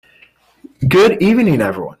Good evening,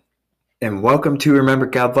 everyone, and welcome to Remember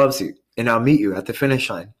God Loves You, and I'll meet you at the finish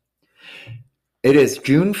line. It is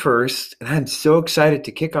June 1st, and I'm so excited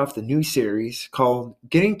to kick off the new series called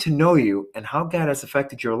Getting to Know You and How God Has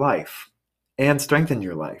Affected Your Life and Strengthened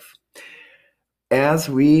Your Life. As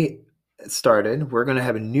we started, we're going to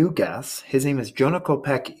have a new guest. His name is Jonah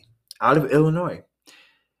Kopecky out of Illinois.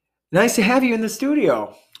 Nice to have you in the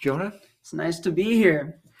studio, Jonah. It's nice to be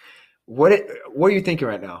here. What are you thinking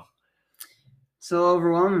right now? So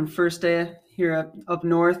overwhelming. First day here up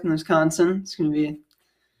north in Wisconsin. It's gonna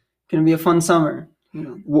be a fun summer.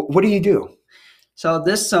 What do you do? So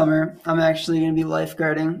this summer I'm actually gonna be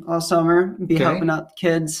lifeguarding all summer. Be helping out the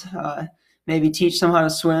kids. Maybe teach them how to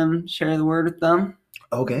swim. Share the word with them.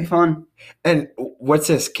 Okay. Fun. And what's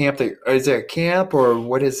this camp? Is it a camp or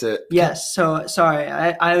what is it? Yes. So sorry,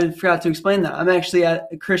 I forgot to explain that. I'm actually at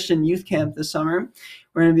a Christian youth camp this summer.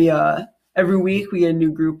 We're gonna be every week we get a new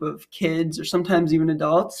group of kids or sometimes even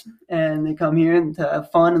adults, and they come here and to have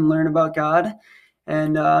fun and learn about God.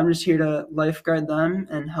 And I'm just here to lifeguard them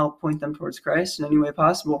and help point them towards Christ in any way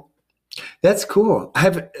possible. That's cool.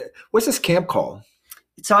 What's this camp called?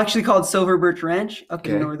 It's actually called Silver Birch Ranch up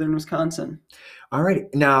in northern Wisconsin. All right.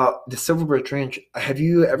 Now, the Silver Birch Ranch, have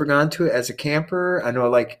you ever gone to it as a camper? I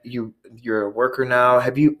know you're a worker now.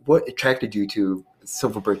 What attracted you to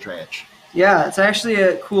Silver Birch Ranch? Yeah, it's actually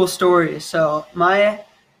a cool story. So my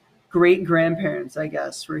great-grandparents, I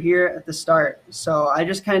guess, were here at the start. So I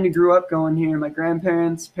just kind of grew up going here. My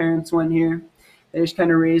parents went here. They just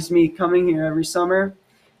kind of raised me coming here every summer.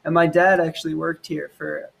 And my dad actually worked here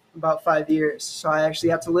for about 5 years. So I actually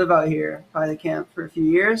got to live out here by the camp for a few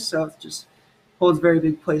years. So it just holds a very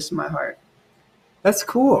big place in my heart. That's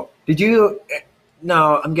cool.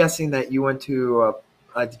 Now, I'm guessing that you went to,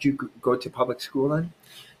 did you go to public school then?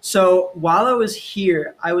 So while I was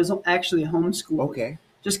here, I was actually homeschooled. Okay.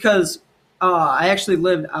 Just because I actually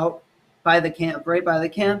lived out by the camp, right by the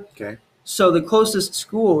camp. Okay. So the closest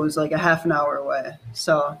school was like a half an hour away.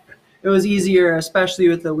 So it was easier, especially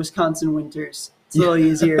with the Wisconsin winters. It's a little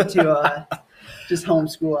easier to just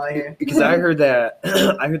homeschool out here. Because I heard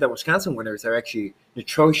that Wisconsin winters are actually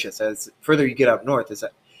atrocious as further you get up north.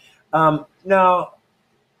 Now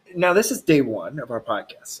this is day one of our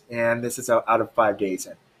podcast, and this is out of 5 days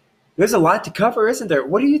in. There's a lot to cover, isn't there?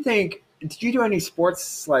 What do you think? Did you do any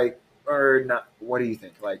sports or not? What do you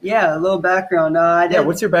think? Yeah, a little background.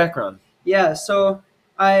 What's your background? Yeah, so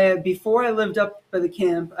before I lived up by the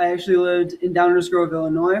camp, I actually lived in Downers Grove,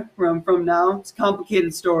 Illinois, where I'm from now. It's a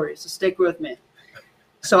complicated story, so stick with me.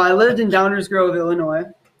 So I lived in Downers Grove, Illinois.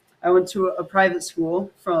 I went to a private school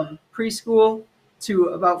from preschool to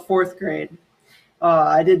about 4th grade.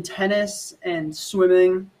 I did tennis and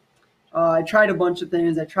swimming. I tried a bunch of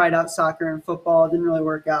things. I tried out soccer and football. It didn't really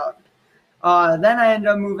work out. Then I ended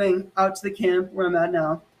up moving out to the camp where I'm at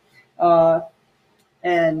now.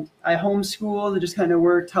 And I homeschooled. I just kind of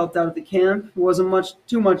helped out at the camp. It wasn't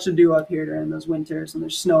too much to do up here during those winters, and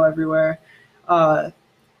there's snow everywhere. And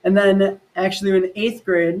then actually in 8th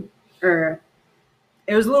grade,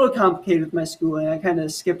 it was a little complicated with my schooling. I kind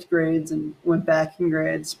of skipped grades and went back in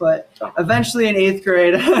grades. But eventually in 8th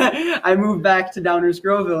grade, I moved back to Downers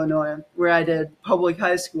Grove, Illinois, where I did public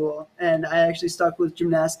high school. And I actually stuck with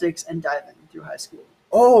gymnastics and diving through high school.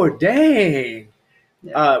 Oh, dang.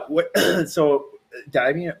 Yeah. So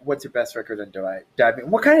diving, what's your best record in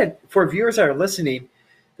diving? For viewers that are listening,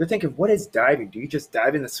 they're thinking, what is diving? Do you just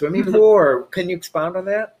dive in the swimming pool, or can you expound on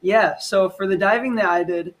that? Yeah, so for the diving that I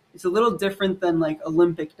did, it's a little different than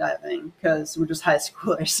Olympic diving because we're just high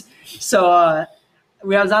schoolers. So I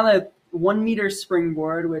was on a 1 meter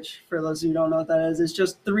springboard, which for those of you who don't know what that is, it's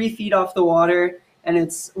just 3 feet off the water, and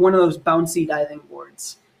it's one of those bouncy diving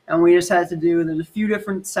boards. And we just had to there's a few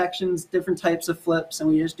different sections, different types of flips, and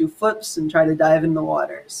we just do flips and try to dive in the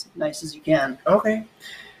water as nice as you can. Okay.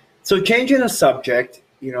 So changing the subject,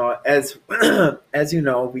 as you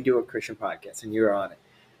know, we do a Christian podcast, and you're on it.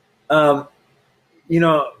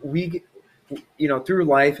 We, through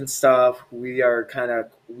life and stuff, we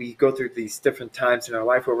go through these different times in our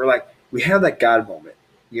life where we have that God moment.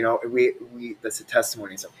 That's a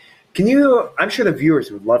testimony. So, I'm sure the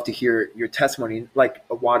viewers would love to hear your testimony, like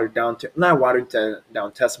a not watered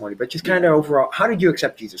down testimony, but just kind of overall, how did you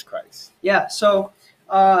accept Jesus Christ? Yeah. So,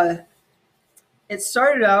 it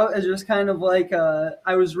started out as just kind of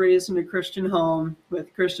I was raised in a Christian home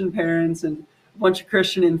with Christian parents and a bunch of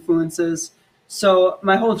Christian influences. So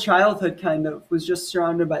my whole childhood kind of was just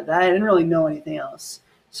surrounded by that. I didn't really know anything else.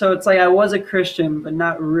 So it's I was a Christian, but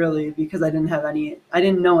not really because I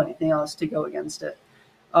didn't know anything else to go against it.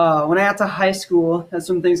 When I got to high school, that's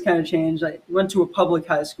when things kind of changed. I went to a public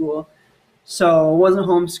high school. So it wasn't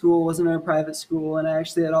homeschool, wasn't a private school, and I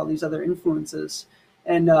actually had all these other influences.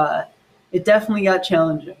 And it definitely got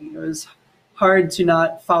challenging. It was hard to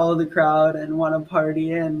not follow the crowd and want to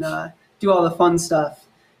party and do all the fun stuff.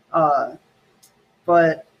 Uh,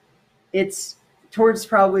 but it's towards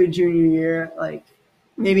probably junior year, like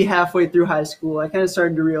maybe halfway through high school, I kind of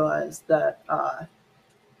started to realize that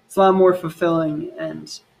it's a lot more fulfilling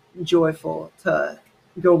and joyful to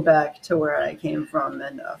go back to where I came from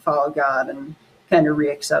and follow God and kind of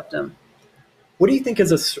re-accept Him. What do you think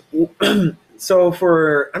is a so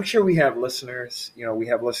for I'm sure we have listeners, we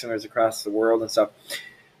have listeners across the world and stuff.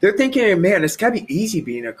 They're thinking, man, it's gotta be easy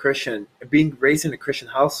being a Christian, being raised in a Christian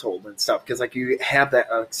household and stuff, because like you have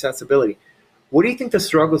that accessibility. What do you think the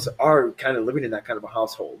struggles are kind of living in that kind of a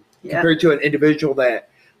household compared to an individual that,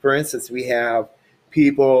 for instance, we have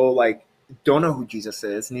people like don't know who Jesus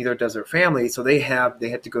is, neither does their family, so they have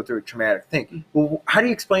to go through a traumatic thing. Well, how do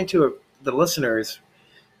you explain to the listeners?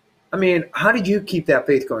 I mean, how did you keep that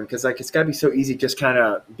faith going? Because like it's got to be so easy, just kind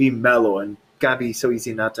of be mellow, and got to be so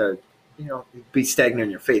easy not to, be stagnant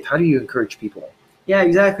in your faith. How do you encourage people? Yeah,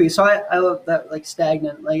 exactly. So I love that, like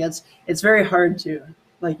stagnant. Like it's very hard to,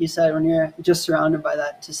 like you said, when you're just surrounded by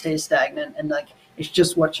that, to stay stagnant and like it's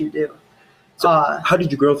just what you do. So how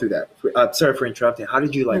did you grow through that? Sorry for interrupting. How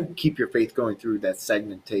did you keep your faith going through that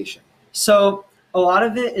stagnation? So a lot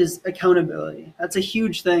of it is accountability. That's a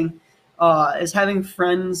huge thing. Is having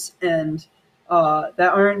friends and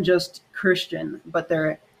that aren't just Christian, but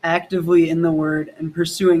they're actively in the Word and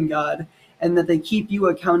pursuing God, and that they keep you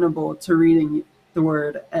accountable to reading the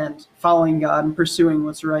Word and following God and pursuing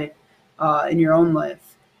what's right in your own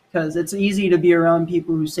life. Because it's easy to be around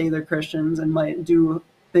people who say they're Christians and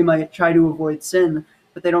they might try to avoid sin,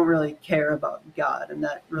 but they don't really care about God and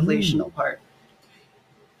that relational part.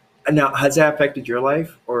 And now, has that affected your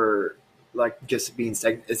life, or like just being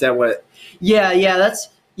stagnant? Is that what? Yeah,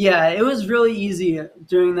 it was really easy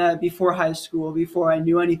doing that before high school, before I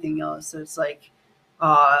knew anything else. It's like,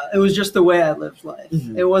 it was just the way I lived life.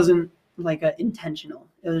 Mm-hmm. It wasn't like intentional.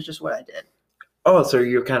 It was just what I did. Oh, so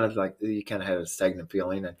you kind of had a stagnant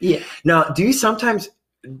feeling. Yeah. Now, do you sometimes,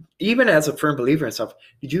 even as a firm believer and stuff,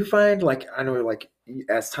 did you find I know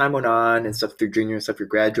as time went on and stuff through junior and stuff, you're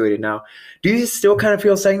graduated now, do you still kind of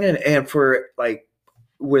feel stagnant? And for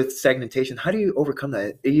with stagnation, how do you overcome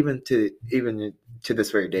that even to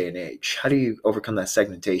this very day and age? How do you overcome that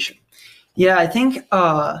stagnation? Yeah, I think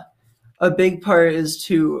a big part is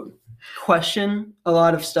to question a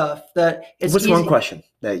lot of stuff. What's easy. One question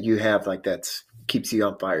that you have that's keeps you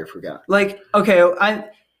on fire for God?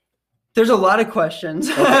 There's a lot of questions.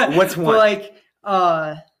 Okay, what's one?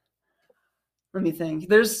 But let me think.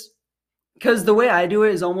 Because the way I do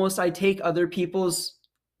it is almost I take other people's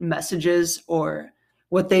messages or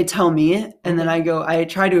what they tell me, and then I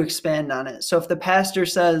try to expand on it. So if the pastor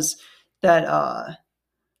says that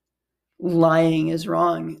lying is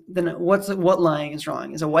wrong, then what lying is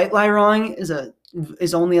wrong? Is a white lie wrong?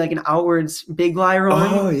 Is only like an outwards big lie wrong?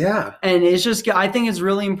 Oh yeah. And it's just, I think it's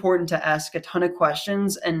really important to ask a ton of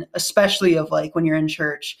questions, and especially of when you're in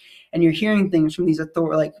church and you're hearing things from these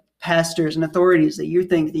pastors and authorities that you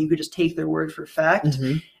think that you could just take their word for fact.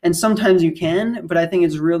 Mm-hmm. And sometimes you can, but I think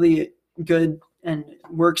it's really good and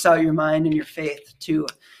works out your mind and your faith to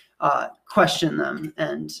question them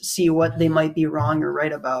and see what they might be wrong or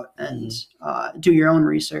right about, and do your own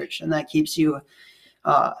research. And that keeps you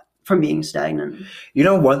from being stagnant.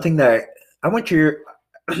 One thing that I want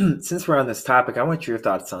since we're on this topic, I want your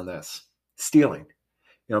thoughts on this. Stealing.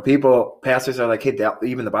 Pastors are like, hey,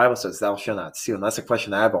 even the Bible says thou shalt not steal. And that's a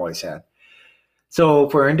question that I've always had. So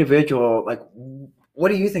for an individual, what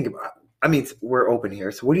do you think about? I mean, we're open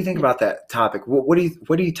here. So what do you think about that topic? What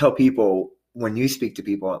do you tell people when you speak to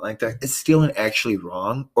people like that? Is stealing actually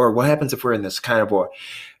wrong? Or what happens if we're in this kind of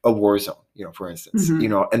a war zone, for instance,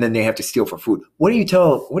 and then they have to steal for food? What do you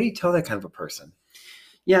tell that kind of a person?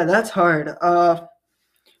 Yeah, that's hard.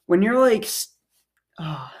 When you're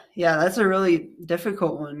yeah, that's a really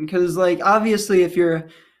difficult one. Because obviously if you're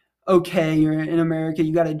you're in America,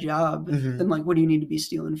 you got a job, then what do you need to be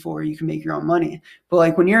stealing for? You can make your own money.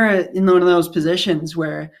 But when you're in one of those positions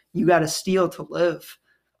where you got to steal to live,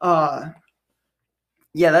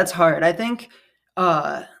 yeah, that's hard. I think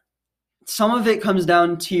some of it comes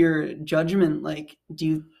down to your judgment.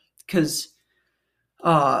 Because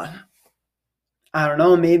I don't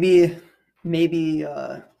know, maybe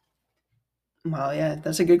well, yeah,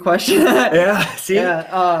 that's a good question. Yeah, see?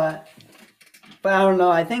 Yeah, but I don't know.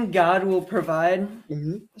 I think God will provide.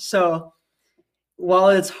 Mm-hmm. So while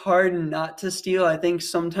it's hard not to steal, I think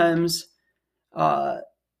sometimes you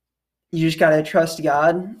just got to trust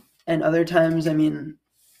God. And other times, I mean,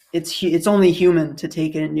 it's only human to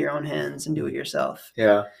take it into your own hands and do it yourself.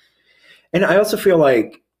 Yeah. And I also feel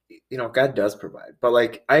like, God does provide, but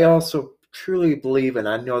like, I also truly believe, and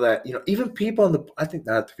I know that, even people I think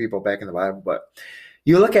not the people back in the Bible, but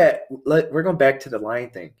you look at, we're going back to the lying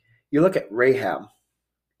thing. You look at Rahab,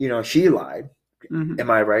 she lied. Mhm. Am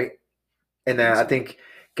I right? And I I think think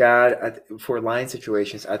God, for lying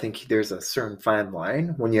situations, I think there's a certain fine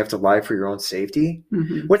line when you have to lie for your own safety.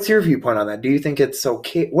 Mhm. What's your viewpoint on that? Do you think it's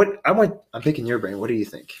okay? I'm picking your brain. What do you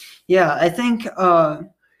think? Yeah, I think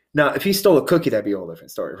Now, if he stole a cookie, that'd be a whole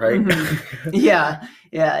different story, right? yeah.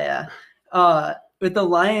 With the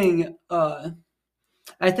lying,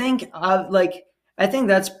 I think I think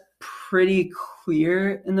that's pretty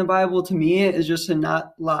clear in the Bible to me, is just to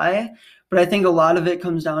not lie. But I think a lot of it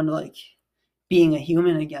comes down to like being a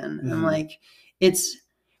human again, and Mhm. like it's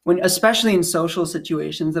when, especially in social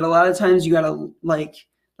situations, that a lot of times you gotta like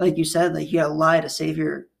you said, like you gotta lie to save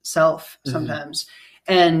yourself sometimes,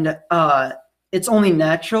 and it's only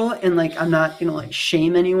natural, and like I'm not gonna like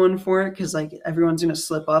shame anyone for it, because like everyone's gonna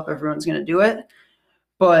slip up, everyone's gonna do it,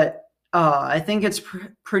 but I think it's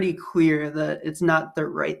pretty clear that it's not the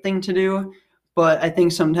right thing to do. But I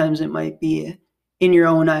think sometimes it might be in your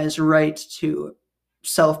own eyes right to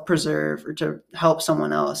self-preserve or to help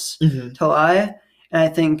someone else Mhm. to lie. And I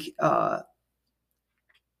think a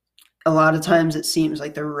lot of times it seems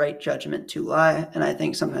like the right judgment to lie, and I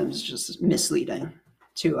think sometimes it's just misleading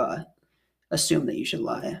to assume that you should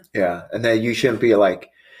lie. Yeah, and that you shouldn't be like.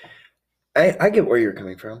 I get where you're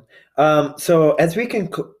coming from. So as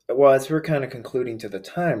as we're kind of concluding to the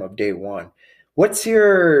time of day one, what's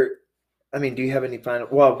your? I mean, do you have any final?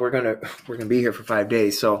 Well, we're gonna be here for 5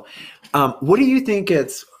 days. So, what do you think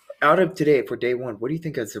is out of today for day one? What do you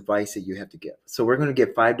think is advice that you have to give? So we're gonna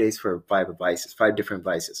give 5 days for 5 advices, 5 different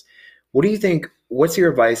advices. What do you think? What's your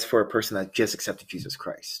advice for a person that just accepted Jesus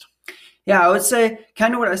Christ? Yeah, I would say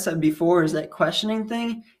kind of what I said before, is that questioning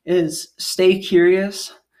thing is stay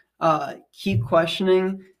curious, keep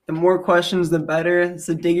questioning. The more questions, the better. It's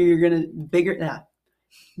the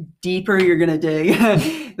deeper you're gonna dig,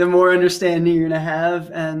 the more understanding you're gonna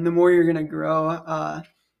have, and the more you're gonna grow.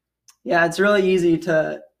 Yeah, it's really easy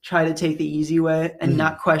to try to take the easy way and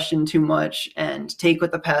not question too much, and take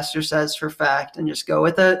what the pastor says for fact and just go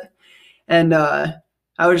with it. And I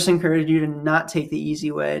would just encourage you to not take the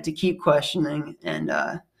easy way, to keep questioning, and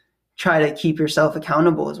try to keep yourself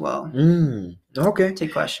accountable as well Okay. to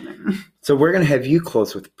questioning. So we're going to have you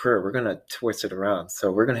close with prayer. We're going to twist it around.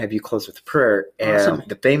 So we're going to have you close with prayer and Awesome.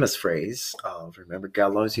 the famous phrase, remember,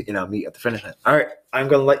 God loves you, and I'll meet at the finish line. All right. I'm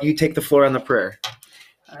going to let you take the floor on the prayer.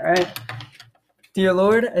 All right. Dear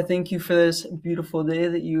Lord, I thank you for this beautiful day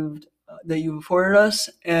that you've afforded us.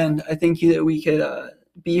 And I thank you that we could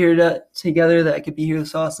be here together, that I could be here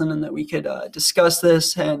with Austin, and that we could discuss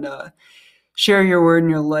this and share your word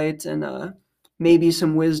and your light, and maybe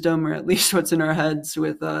some wisdom, or at least what's in our heads,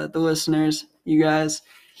 with the listeners, you guys.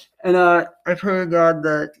 And I pray, God,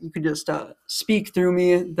 that you could just speak through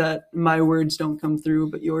me, that my words don't come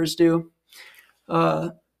through, but yours do.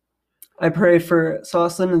 I pray for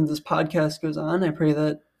Saucelin, and this podcast goes on. I pray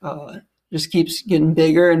that just keeps getting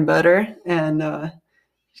bigger and better, and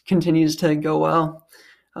continues to go well.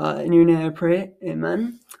 In your name I pray,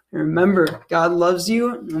 amen. And remember, God loves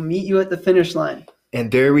you, and we'll meet you at the finish line.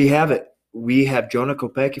 And there we have it. We have Jonah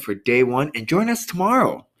Kopecky for day one, and join us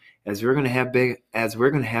tomorrow as we're going to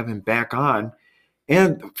have him back on,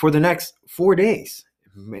 and for the next 4 days.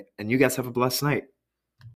 And you guys have a blessed night.